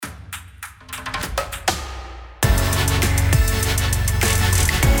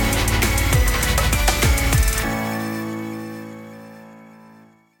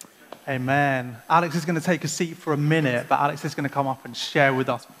Amen. Alex is going to take a seat for a minute, but Alex is going to come up and share with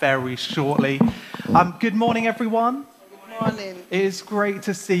us very shortly. Good morning, everyone. Good morning. It is great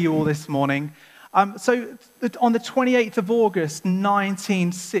to see you all this morning. So on the 28th of August,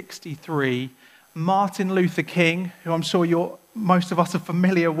 1963, Martin Luther King, who I'm sure most of us are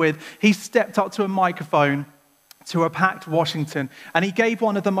familiar with, he stepped up to a microphone to a packed Washington, and he gave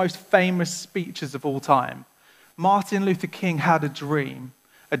one of the most famous speeches of all time. Martin Luther King had a dream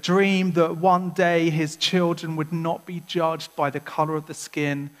that one day his children would not be judged by the color of the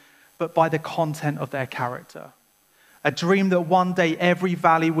skin, but by the content of their character. A dream that one day every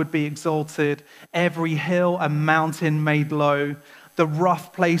valley would be exalted, every hill and mountain made low, the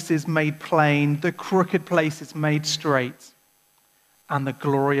rough places made plain, the crooked places made straight, and the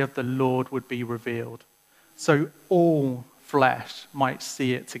glory of the Lord would be revealed, so all flesh might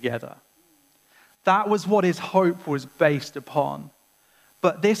see it together. That was what his hope was based upon.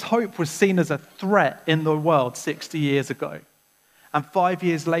 But this hope was seen as a threat in the world 60 years ago. And 5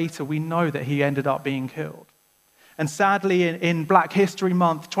 years later, we know that he ended up being killed. And sadly, in Black History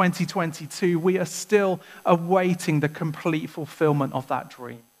Month 2022, we are still awaiting the complete fulfillment of that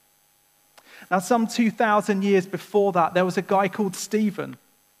dream. Now, some 2,000 years before that, there was a guy called Stephen.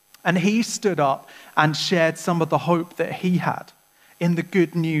 And he stood up and shared some of the hope that he had in the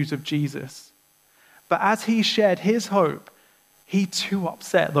good news of Jesus. But as he shared his hope, he too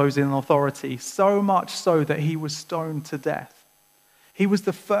upset those in authority, so much so that he was stoned to death. He was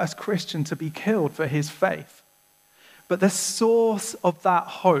the first Christian to be killed for his faith. But the source of that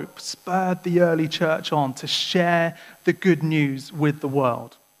hope spurred the early church on to share the good news with the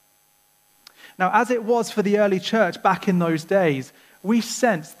world. Now, as it was for the early church back in those days, we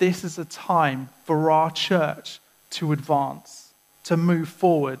sense this is a time for our church to advance, to move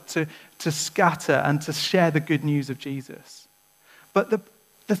forward, to scatter and to share the good news of Jesus. But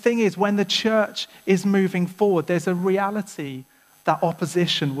the thing is, when the church is moving forward, there's a reality that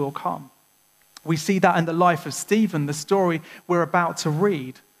opposition will come. We see that in the life of Stephen, the story we're about to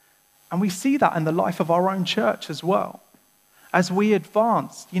read. And we see that in the life of our own church as well. As we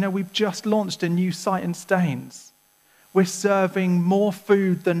advance, we've just launched a new site in Staines. We're serving more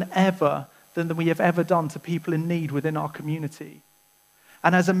food than we have ever done to people in need within our community.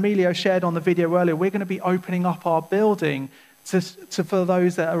 And as Emilio shared on the video earlier, we're going to be opening up our building for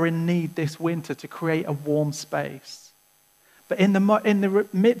those that are in need this winter to create a warm space. But in the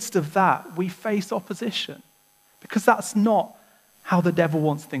midst of that, we face opposition because that's not how the devil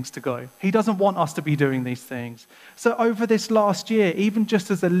wants things to go. He doesn't want us to be doing these things. So over this last year, even just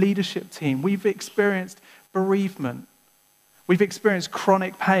as a leadership team, we've experienced bereavement. We've experienced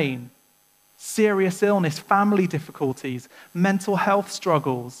chronic pain, serious illness, family difficulties, mental health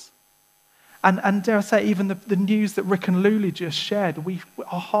struggles. And dare I say, even the news that Rick and Lulu just shared,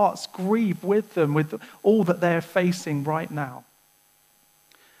 our hearts grieve with them, with all that they're facing right now.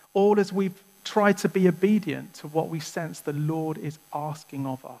 All as we've tried to be obedient to what we sense the Lord is asking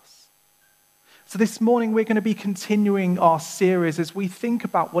of us. So this morning, we're going to be continuing our series as we think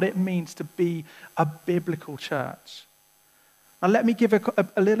about what it means to be a biblical church. Now, let me give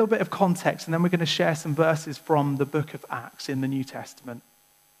a little bit of context, and then we're going to share some verses from the book of Acts in the New Testament.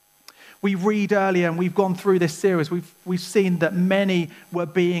 We read earlier, and we've gone through this series, we've seen that many were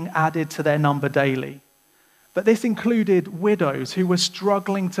being added to their number daily. But this included widows who were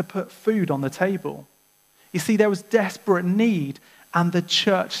struggling to put food on the table. You see, there was desperate need, and the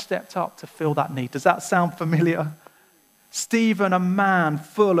church stepped up to fill that need. Does that sound familiar? Stephen, a man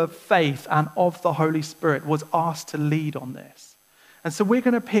full of faith and of the Holy Spirit, was asked to lead on this. And so we're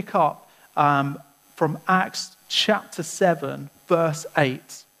going to pick up from Acts chapter 7, verse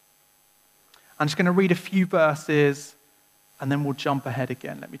 8. I'm just going to read a few verses, and then we'll jump ahead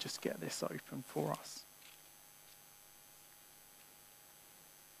again. Let me just get this open for us.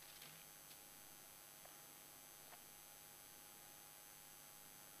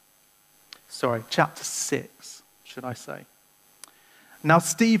 Sorry, chapter 6, should I say. Now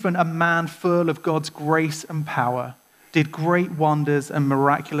Stephen, a man full of God's grace and power, did great wonders and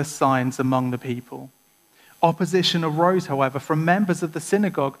miraculous signs among the people. Opposition arose, however, from members of the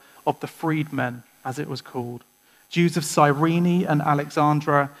synagogue of the freedmen, as it was called, Jews of Cyrene and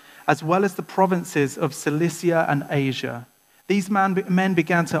Alexandria, as well as the provinces of Cilicia and Asia. These men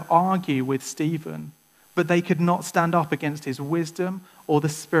began to argue with Stephen, but they could not stand up against his wisdom or the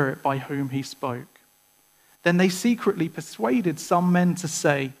Spirit by whom he spoke. Then they secretly persuaded some men to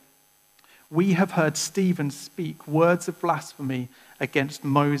say, "We have heard Stephen speak words of blasphemy against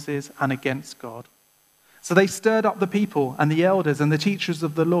Moses and against God." So they stirred up the people and the elders and the teachers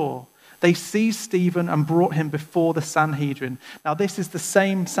of the law. They seized Stephen and brought him before the Sanhedrin. Now, this is the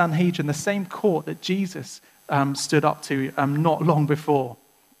same Sanhedrin, the same court that Jesus stood up to not long before.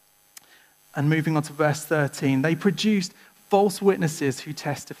 And moving on to verse 13, they produced false witnesses who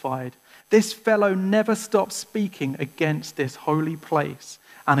testified, "This fellow never stopped speaking against this holy place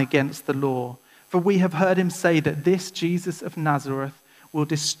and against the law. For we have heard him say that this Jesus of Nazareth will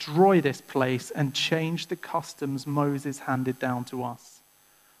destroy this place and change the customs Moses handed down to us."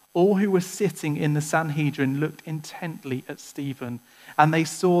 All who were sitting in the Sanhedrin looked intently at Stephen, and they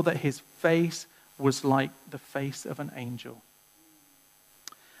saw that his face was like the face of an angel.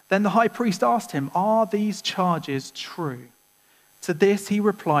 Then the high priest asked him, "Are these charges true?" To this he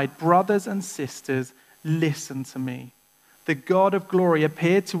replied, "Brothers and sisters, listen to me. The God of glory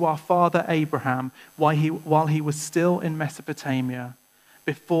appeared to our father Abraham while he was still in Mesopotamia,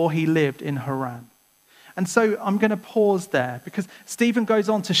 before he lived in Haran." And so I'm going to pause there because Stephen goes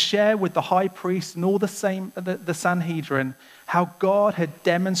on to share with the high priest and all the Sanhedrin how God had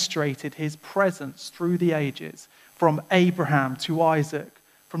demonstrated his presence through the ages, from Abraham to Isaac,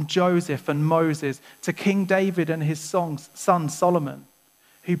 from Joseph and Moses to King David and his son Solomon,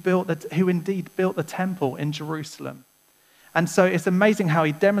 who indeed built the temple in Jerusalem. And so it's amazing how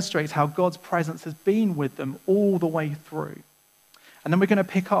he demonstrates how God's presence has been with them all the way through. And then we're going to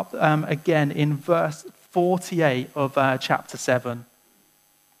pick up again in verse 48 of chapter 7.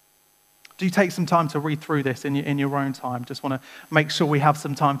 Do take some time to read through this in your own time. Just want to make sure we have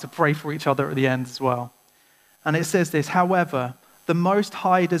some time to pray for each other at the end as well. And it says this, "However, the Most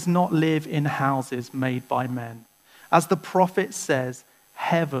High does not live in houses made by men. As the prophet says,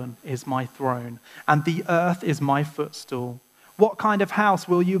 'Heaven is my throne, and the earth is my footstool. What kind of house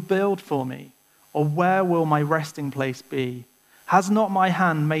will you build for me? Or where will my resting place be? Has not my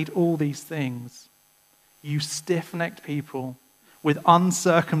hand made all these things? You stiff-necked people with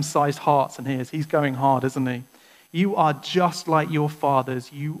uncircumcised hearts,'" and he's going hard, isn't he? "You are just like your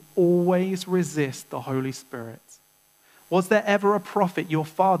fathers. You always resist the Holy Spirit. Was there ever a prophet your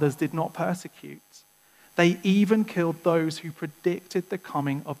fathers did not persecute? They even killed those who predicted the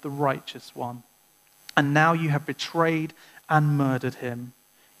coming of the righteous one. And now you have betrayed and murdered him.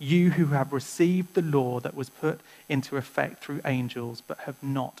 You who have received the law that was put into effect through angels, but have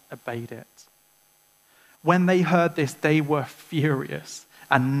not obeyed it." When they heard this, they were furious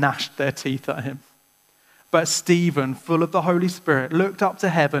and gnashed their teeth at him. But Stephen, full of the Holy Spirit, looked up to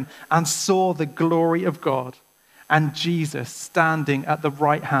heaven and saw the glory of God and Jesus standing at the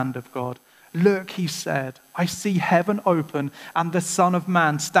right hand of God. "Look," he said, "I see heaven open and the Son of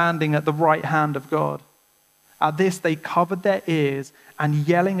Man standing at the right hand of God." At this, they covered their ears, and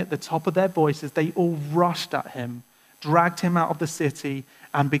yelling at the top of their voices, they all rushed at him, dragged him out of the city,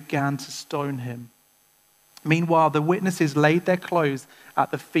 and began to stone him. Meanwhile, the witnesses laid their clothes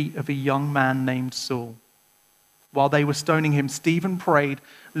at the feet of a young man named Saul. While they were stoning him, Stephen prayed,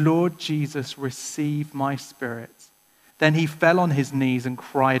 "Lord Jesus, receive my spirit." Then he fell on his knees and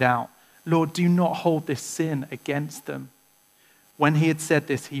cried out, "Lord, do not hold this sin against them." When he had said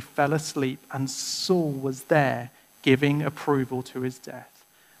this, he fell asleep, and Saul was there giving approval to his death.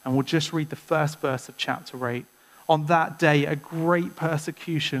 And we'll just read the first verse of chapter 8. "On that day, a great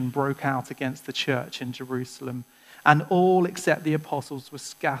persecution broke out against the church in Jerusalem, and all except the apostles were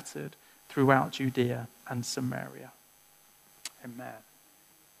scattered throughout Judea and Samaria." Amen.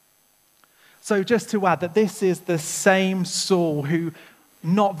 So just to add that this is the same Saul who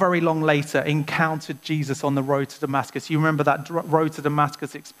not very long later encountered Jesus on the road to Damascus. You remember that road to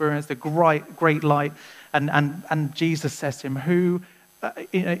Damascus experience, the great light, and Jesus says to him,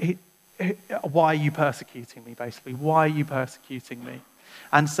 "Why are you persecuting me?" Basically, "Why are you persecuting me?"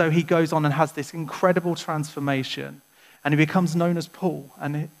 And so he goes on and has this incredible transformation. And he becomes known as Paul.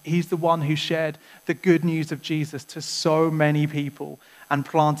 And he's the one who shared the good news of Jesus to so many people and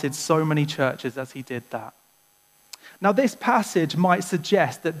planted so many churches as he did that. Now, this passage might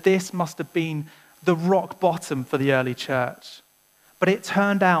suggest that this must have been the rock bottom for the early church. But it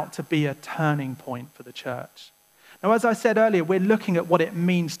turned out to be a turning point for the church. Now, as I said earlier, we're looking at what it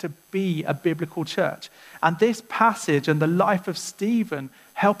means to be a biblical church. And this passage and the life of Stephen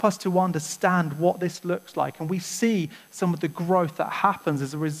help us to understand what this looks like. And we see some of the growth that happens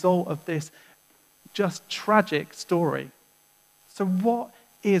as a result of this just tragic story. So what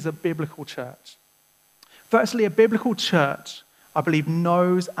is a biblical church? Firstly, a biblical church, I believe,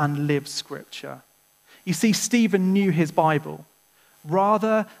 knows and lives Scripture. You see, Stephen knew his Bible.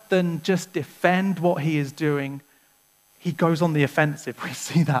 Rather than just defend what he is doing, he goes on the offensive. We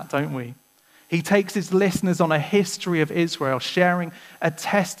see that, don't we? He takes his listeners on a history of Israel, sharing a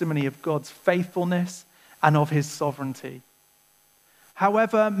testimony of God's faithfulness and of his sovereignty.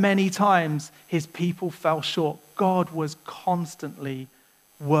 However many times his people fell short, God was constantly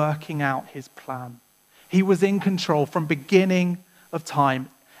working out his plan. He was in control from beginning of time.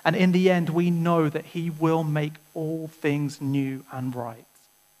 And in the end, we know that he will make all things new and right.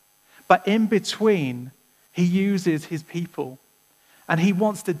 But in between, he uses his people. And he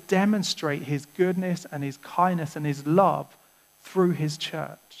wants to demonstrate his goodness and his kindness and his love through his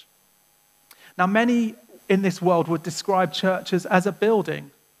church. Now, many in this world would describe churches as a building.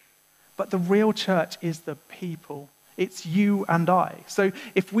 But the real church is the people. It's you and I. So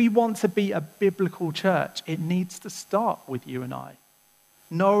if we want to be a biblical church, it needs to start with you and I.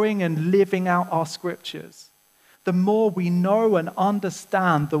 Knowing and living out our scriptures. The more we know and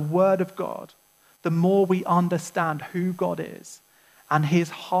understand the word of God, the more we understand who God is and his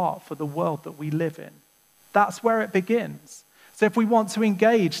heart for the world that we live in. That's where it begins. So if we want to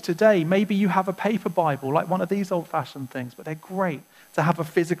engage today, maybe you have a paper Bible, like one of these old-fashioned things, but they're great to have a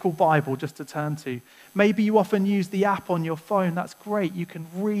physical Bible just to turn to. Maybe you often use the app on your phone. That's great. You can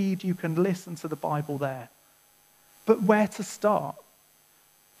read, you can listen to the Bible there. But where to start?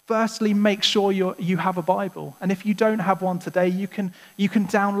 Firstly, make sure you have a Bible. And if you don't have one today, you can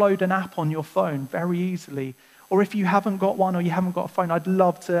download an app on your phone very easily. Or if you haven't got one or you haven't got a phone, I'd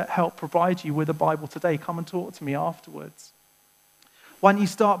love to help provide you with a Bible today. Come and talk to me afterwards. Why don't you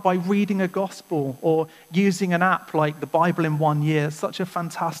start by reading a gospel or using an app like the Bible in 1 Year? It's such a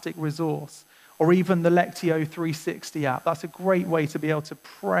fantastic resource. Or even the Lectio 360 app. That's a great way to be able to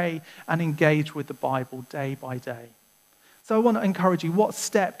pray and engage with the Bible day by day. So I want to encourage you, what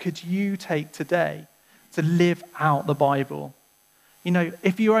step could you take today to live out the Bible? You know,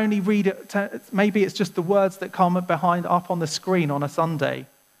 if you only read it, maybe it's just the words that come up on the screen on a Sunday.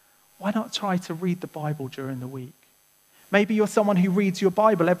 Why not try to read the Bible during the week? Maybe you're someone who reads your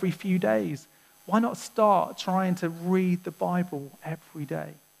Bible every few days. Why not start trying to read the Bible every day?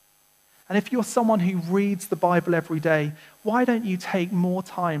 And if you're someone who reads the Bible every day, why don't you take more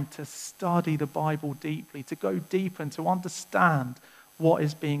time to study the Bible deeply, to go deeper and to understand what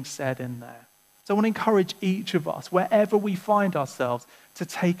is being said in there? So I want to encourage each of us, wherever we find ourselves, to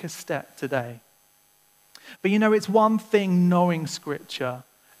take a step today. But you know, it's one thing knowing Scripture.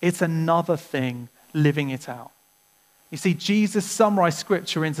 It's another thing living it out. You see, Jesus summarized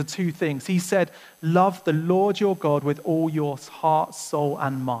Scripture into two things. He said, love the Lord your God with all your heart, soul,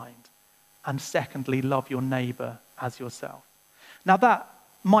 and mind. And secondly, love your neighbor as yourself. Now that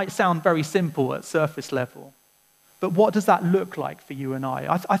might sound very simple at surface level, but what does that look like for you and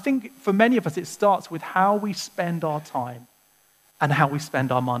I? I think for many of us, it starts with how we spend our time and how we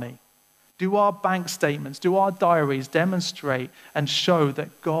spend our money. Do our bank statements, do our diaries demonstrate and show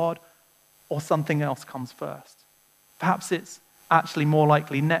that God or something else comes first? Perhaps it's actually more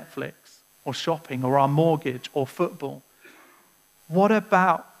likely Netflix or shopping or our mortgage or football. What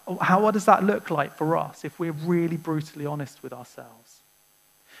does that look like for us if we're really brutally honest with ourselves?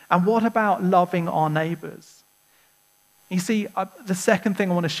 And what about loving our neighbors? You see, the second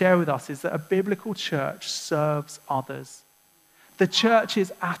thing I want to share with us is that a biblical church serves others. The church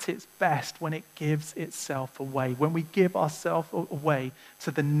is at its best when it gives itself away, when we give ourselves away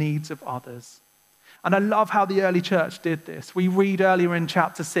to the needs of others. And I love how the early church did this. We read earlier in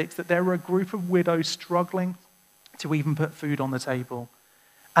chapter 6 that there were a group of widows struggling to even put food on the table.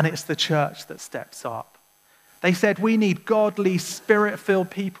 And it's the church that steps up. They said, we need godly,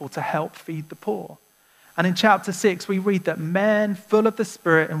 spirit-filled people to help feed the poor. And in chapter 6, we read that men full of the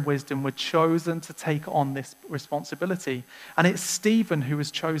Spirit and wisdom were chosen to take on this responsibility. And it's Stephen who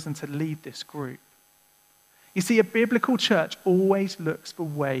was chosen to lead this group. You see, a biblical church always looks for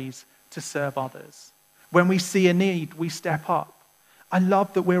ways to serve others. When we see a need, we step up. I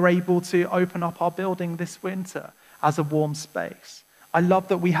love that we're able to open up our building this winter as a warm space. I love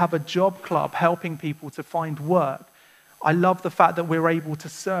that we have a job club helping people to find work. I love the fact that we're able to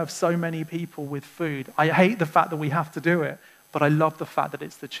serve so many people with food. I hate the fact that we have to do it, but I love the fact that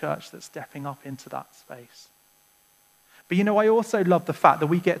it's the church that's stepping up into that space. But you know, I also love the fact that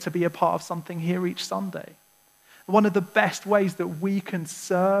we get to be a part of something here each Sunday. One of the best ways that we can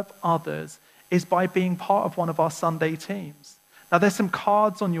serve others is by being part of one of our Sunday teams. Now, there's some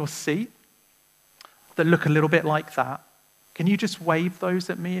cards on your seat that look a little bit like that. Can you just wave those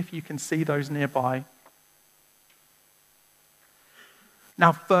at me if you can see those nearby?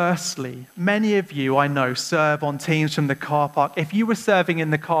 Now, firstly, many of you, I know, serve on teams from the car park. If you were serving in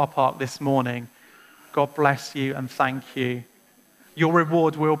the car park this morning, God bless you and thank you. Your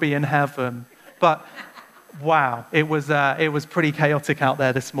reward will be in heaven. But Wow, it was pretty chaotic out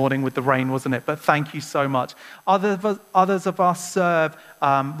there this morning with the rain, wasn't it? But thank you so much. Others of us serve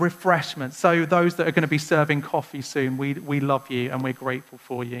refreshments. So those that are going to be serving coffee soon, we love you and we're grateful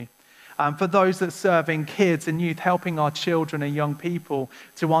for you. For those that are serving kids and youth, helping our children and young people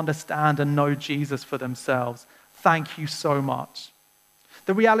to understand and know Jesus for themselves, thank you so much.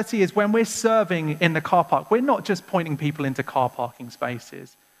 The reality is when we're serving in the car park, we're not just pointing people into car parking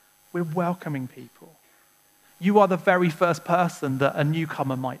spaces. We're welcoming people. You are the very first person that a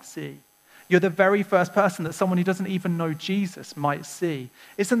newcomer might see. You're the very first person that someone who doesn't even know Jesus might see.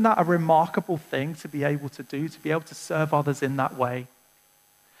 Isn't that a remarkable thing to be able to do, to be able to serve others in that way?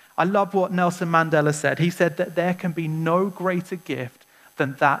 I love what Nelson Mandela said. He said that there can be no greater gift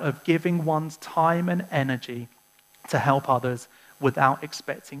than that of giving one's time and energy to help others without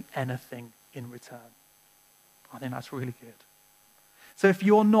expecting anything in return. I think that's really good. So if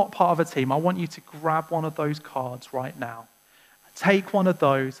you're not part of a team, I want you to grab one of those cards right now. Take one of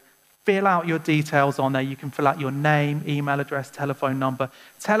those, fill out your details on there. You can fill out your name, email address, telephone number.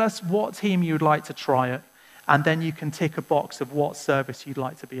 Tell us what team you'd like to try it, and then you can tick a box of what service you'd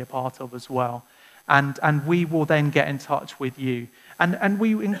like to be a part of as well. And we will then get in touch with you. And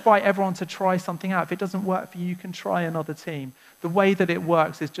we invite everyone to try something out. If it doesn't work for you, you can try another team. The way that it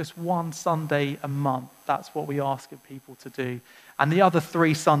works is just one Sunday a month. That's what we ask of people to do. And the other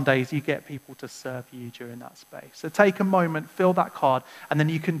 3 Sundays, you get people to serve you during that space. So take a moment, fill that card, and then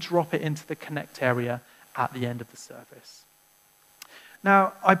you can drop it into the Connect area at the end of the service.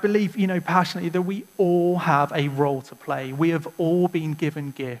 Now, I believe, passionately that we all have a role to play. We have all been given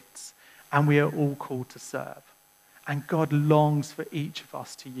gifts, and we are all called to serve. And God longs for each of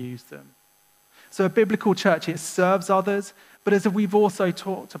us to use them. So a biblical church, it serves others, but as we've also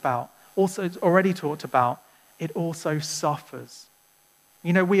already talked about, it also suffers.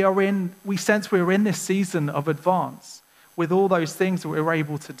 We sense we're in this season of advance with all those things that we're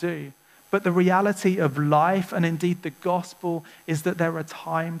able to do. But the reality of life and indeed the gospel is that there are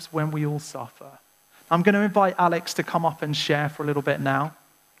times when we all suffer. I'm going to invite Alex to come up and share for a little bit now.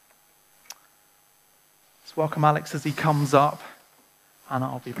 Let's welcome Alex as he comes up, and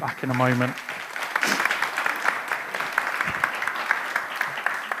I'll be back in a moment.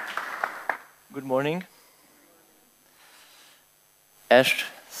 Good morning. Ash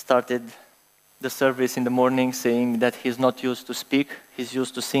started the service in the morning saying that he's not used to speak, he's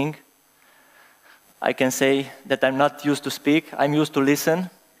used to sing. I can say that I'm not used to speak, I'm used to listen.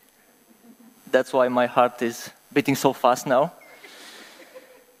 That's why my heart is beating so fast now.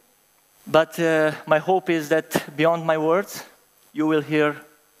 But my hope is that beyond my words, you will hear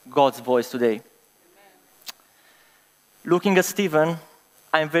God's voice today. Amen. Looking at Stephen,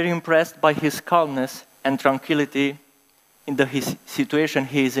 I'm very impressed by his calmness and tranquility in his situation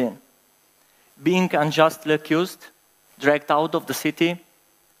he is in. Being unjustly accused, dragged out of the city,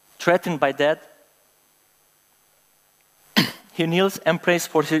 threatened by death, he kneels and prays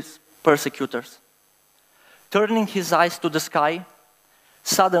for his persecutors. Turning his eyes to the sky,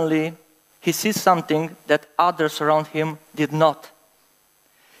 suddenly he sees something that others around him did not.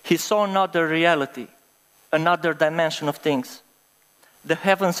 He saw another reality, another dimension of things. The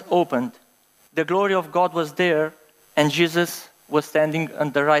heavens opened, the glory of God was there, and Jesus was standing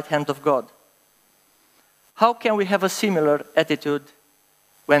on the right hand of God. How can we have a similar attitude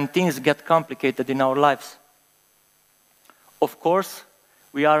when things get complicated in our lives? Of course,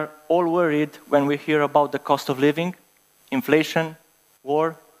 we are all worried when we hear about the cost of living, inflation,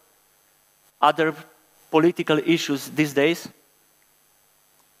 war, other political issues these days.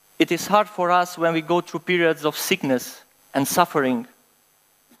 It is hard for us when we go through periods of sickness and suffering,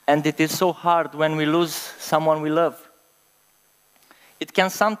 and it is so hard when we lose someone we love. It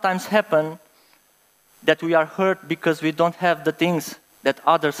can sometimes happen that we are hurt because we don't have the things that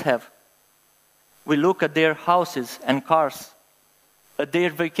others have. We look at their houses and cars, at their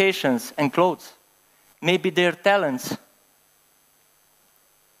vacations and clothes, maybe their talents,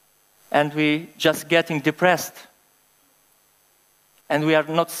 and we just getting depressed, and we are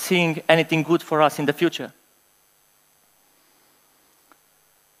not seeing anything good for us in the future.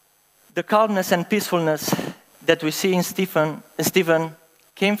 The calmness and peacefulness that we see in Stephen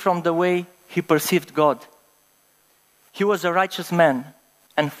came from the way he perceived God. He was a righteous man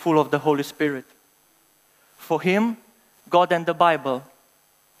and full of the Holy Spirit. For him, God and the Bible,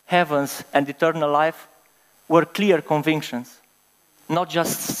 heavens and eternal life were clear convictions, not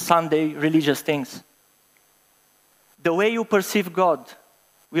just Sunday religious things. The way you perceive God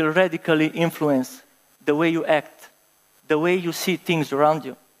will radically influence the way you act, the way you see things around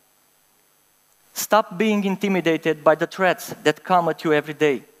you. Stop being intimidated by the threats that come at you every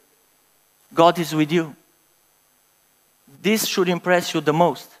day. God is with you. This should impress you the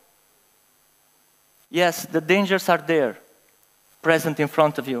most. Yes, the dangers are there, present in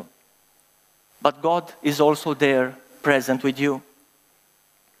front of you. But God is also there, present with you.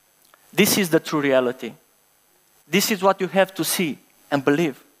 This is the true reality. This is what you have to see and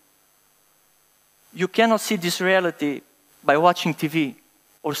believe. You cannot see this reality by watching TV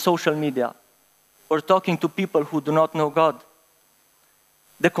or social media or talking to people who do not know God.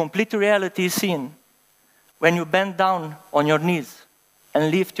 The complete reality is seen when you bend down on your knees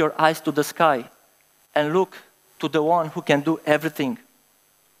and lift your eyes to the sky and look to the one who can do everything.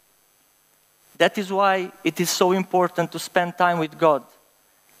 That is why it is so important to spend time with God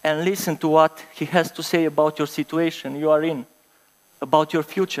and listen to what He has to say about your situation you are in, about your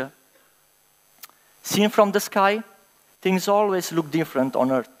future. Seen from the sky, things always look different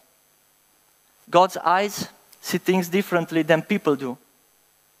on earth. God's eyes see things differently than people do.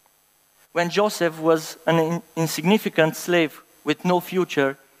 When Joseph was an insignificant slave with no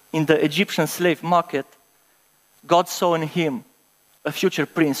future in the Egyptian slave market, God saw in him a future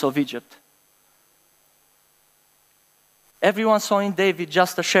prince of Egypt. Everyone saw in David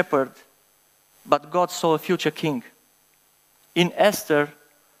just a shepherd, but God saw a future king. In Esther,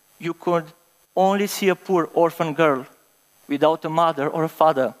 you could only see a poor orphan girl without a mother or a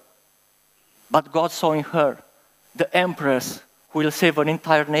father, but God saw in her the empress who will save an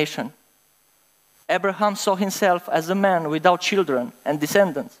entire nation. Abraham saw himself as a man without children and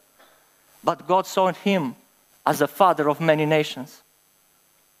descendants, but God saw in him as a father of many nations.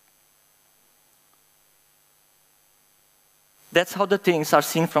 That's how the things are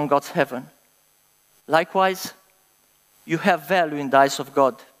seen from God's heaven. Likewise, you have value in the eyes of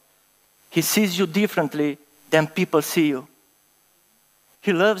God. He sees you differently than people see you.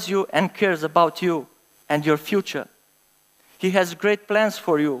 He loves you and cares about you and your future. He has great plans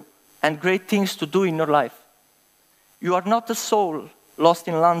for you and great things to do in your life. You are not a soul lost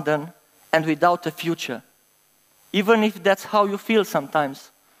in London and without a future. Even if that's how you feel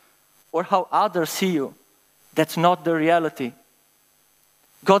sometimes, or how others see you, that's not the reality.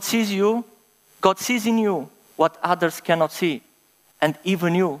 God sees you, God sees in you what others cannot see, and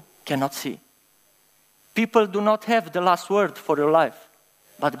even you cannot see. People do not have the last word for your life,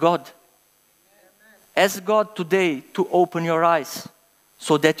 but God. Ask God today to open your eyes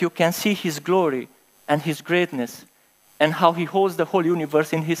so that you can see His glory and His greatness and how He holds the whole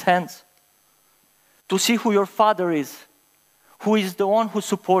universe in His hands. To see who your Father is, who is the one who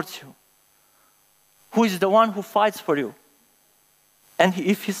supports you, who is the one who fights for you. And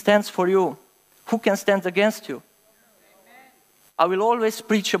if He stands for you, who can stand against you? Amen. I will always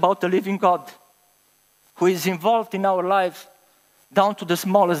preach about the living God who is involved in our lives down to the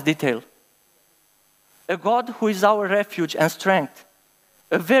smallest detail. A God who is our refuge and strength,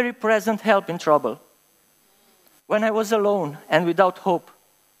 a very present help in trouble. When I was alone and without hope,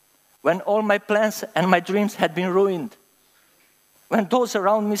 when all my plans and my dreams had been ruined, when those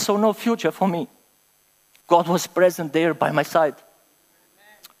around me saw no future for me, God was present there by my side.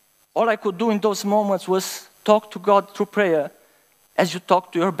 All I could do in those moments was talk to God through prayer as you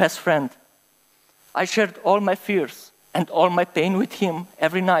talk to your best friend. I shared all my fears and all my pain with Him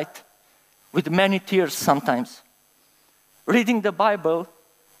every night, with many tears sometimes. Reading the Bible,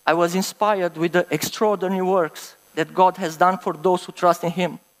 I was inspired with the extraordinary works that God has done for those who trust in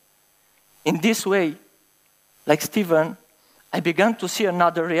Him. In this way, like Stephen, I began to see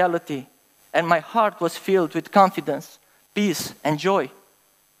another reality, and my heart was filled with confidence, peace, and joy.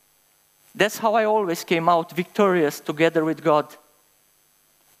 That's how I always came out victorious together with God.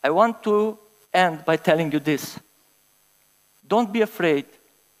 I want to end by telling you this. Don't be afraid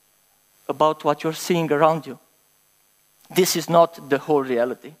about what you're seeing around you. This is not the whole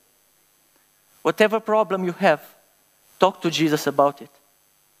reality. Whatever problem you have, talk to Jesus about it.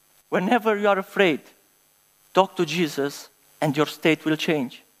 Whenever you are afraid, talk to Jesus and your state will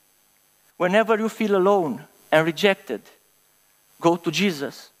change. Whenever you feel alone and rejected, go to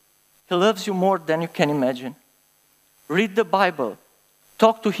Jesus. He loves you more than you can imagine. Read the Bible,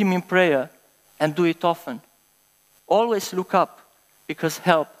 talk to Him in prayer, and do it often. Always look up, because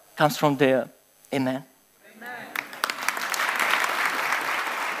help comes from there. Amen. Amen.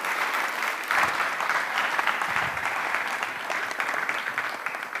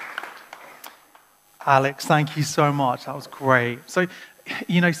 Alex, thank you so much. That was great. So,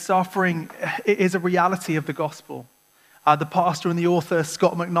 suffering is a reality of the gospel. The pastor and the author,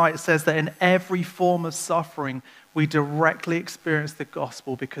 Scott McKnight, says that in every form of suffering, we directly experience the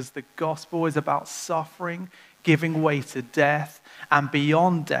gospel because the gospel is about suffering, giving way to death, and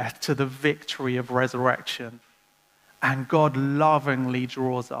beyond death to the victory of resurrection. And God lovingly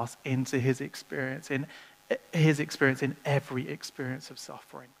draws us into His experience in his experience in every experience of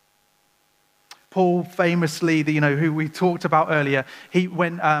suffering. Paul famously, who we talked about earlier, he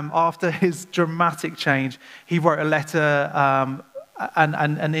went after his dramatic change, he wrote a letter,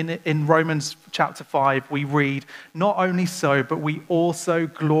 and in Romans chapter 5, we read, "Not only so, but we also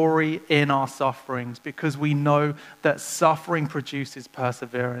glory in our sufferings, because we know that suffering produces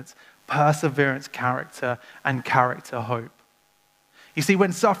perseverance, perseverance character, and character hope." You see,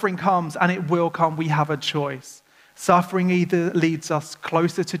 when suffering comes, and it will come, we have a choice. Suffering either leads us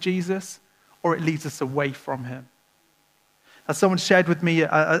closer to Jesus or it leads us away from him. As someone shared with me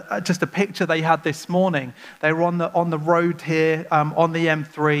just a picture they had this morning. They were on the road here, on the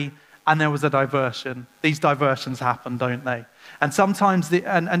M3, and there was a diversion. These diversions happen, don't they? And sometimes,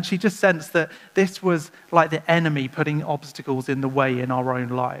 and she just sensed that this was like the enemy putting obstacles in the way in our own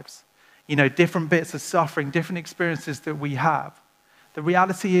lives. Different bits of suffering, different experiences that we have. The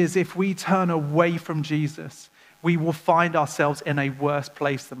reality is, if we turn away from Jesus, we will find ourselves in a worse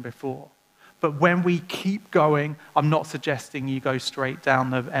place than before. But when we keep going, I'm not suggesting you go straight down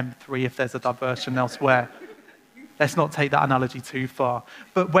the M3 if there's a diversion elsewhere. Let's not take that analogy too far.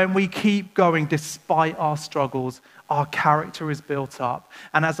 But when we keep going despite our struggles, our character is built up.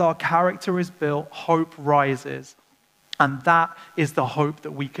 And as our character is built, hope rises. And that is the hope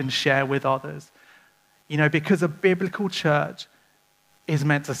that we can share with others. Because a biblical church is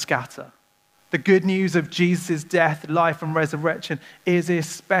meant to scatter. The good news of Jesus' death, life, and resurrection is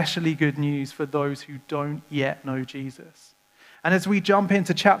especially good news for those who don't yet know Jesus. And as we jump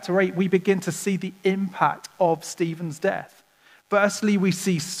into chapter 8, we begin to see the impact of Stephen's death. Firstly, we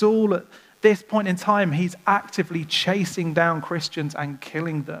see Saul at this point in time, he's actively chasing down Christians and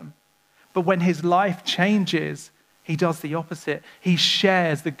killing them. But when his life changes, he does the opposite. He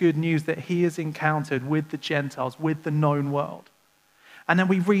shares the good news that he has encountered with the Gentiles, with the known world. And then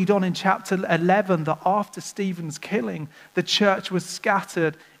we read on in chapter 11 that after Stephen's killing, the church was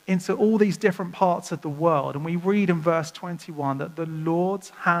scattered into all these different parts of the world. And we read in verse 21 that the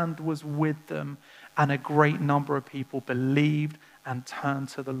Lord's hand was with them, and a great number of people believed and turned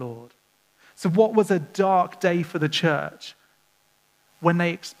to the Lord. So what was a dark day for the church, when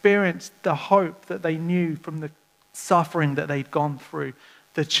they experienced the hope that they knew from the suffering that they'd gone through,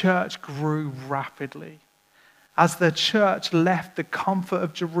 the church grew rapidly. As the church left the comfort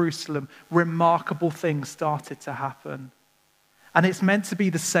of Jerusalem, remarkable things started to happen. And it's meant to be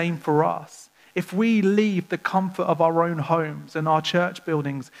the same for us. If we leave the comfort of our own homes and our church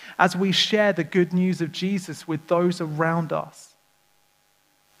buildings, as we share the good news of Jesus with those around us,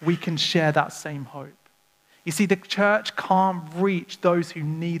 we can share that same hope. You see, the church can't reach those who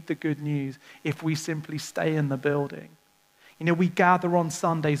need the good news if we simply stay in the building. We gather on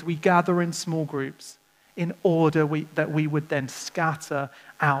Sundays, we gather in small groups, in order that we would then scatter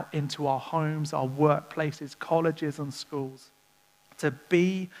out into our homes, our workplaces, colleges, and schools to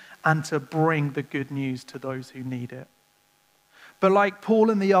be and to bring the good news to those who need it. But like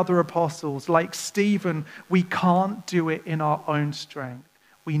Paul and the other apostles, like Stephen, we can't do it in our own strength.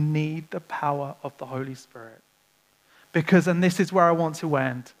 We need the power of the Holy Spirit. Because, and this is where I want to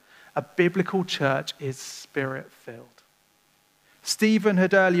end, a biblical church is spirit-filled. Stephen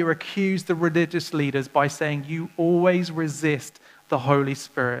had earlier accused the religious leaders by saying, "You always resist the Holy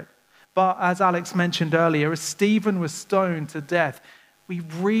Spirit." But as Alex mentioned earlier, as Stephen was stoned to death, we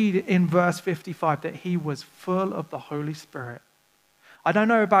read in verse 55 that he was full of the Holy Spirit. I don't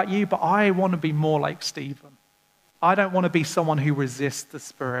know about you, but I want to be more like Stephen. I don't want to be someone who resists the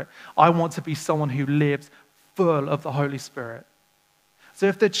Spirit. I want to be someone who lives full of the Holy Spirit. So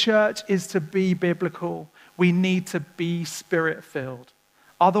if the church is to be biblical, we need to be Spirit-filled.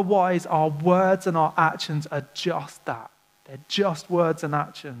 Otherwise, our words and our actions are just that. They're just words and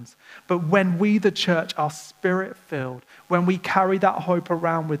actions. But when we, the church, are Spirit-filled, when we carry that hope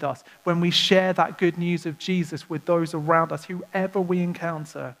around with us, when we share that good news of Jesus with those around us, whoever we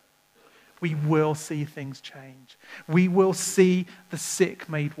encounter, we will see things change. We will see the sick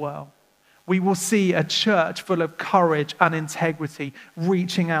made well. We will see a church full of courage and integrity,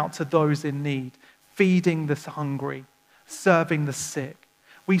 reaching out to those in need, feeding the hungry, serving the sick.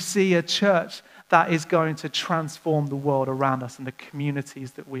 We see a church that is going to transform the world around us and the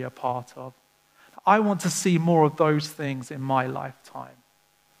communities that we are part of. I want to see more of those things in my lifetime.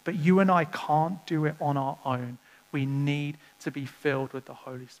 But you and I can't do it on our own. We need to be filled with the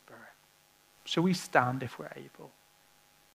Holy Spirit. Shall we stand if we're able?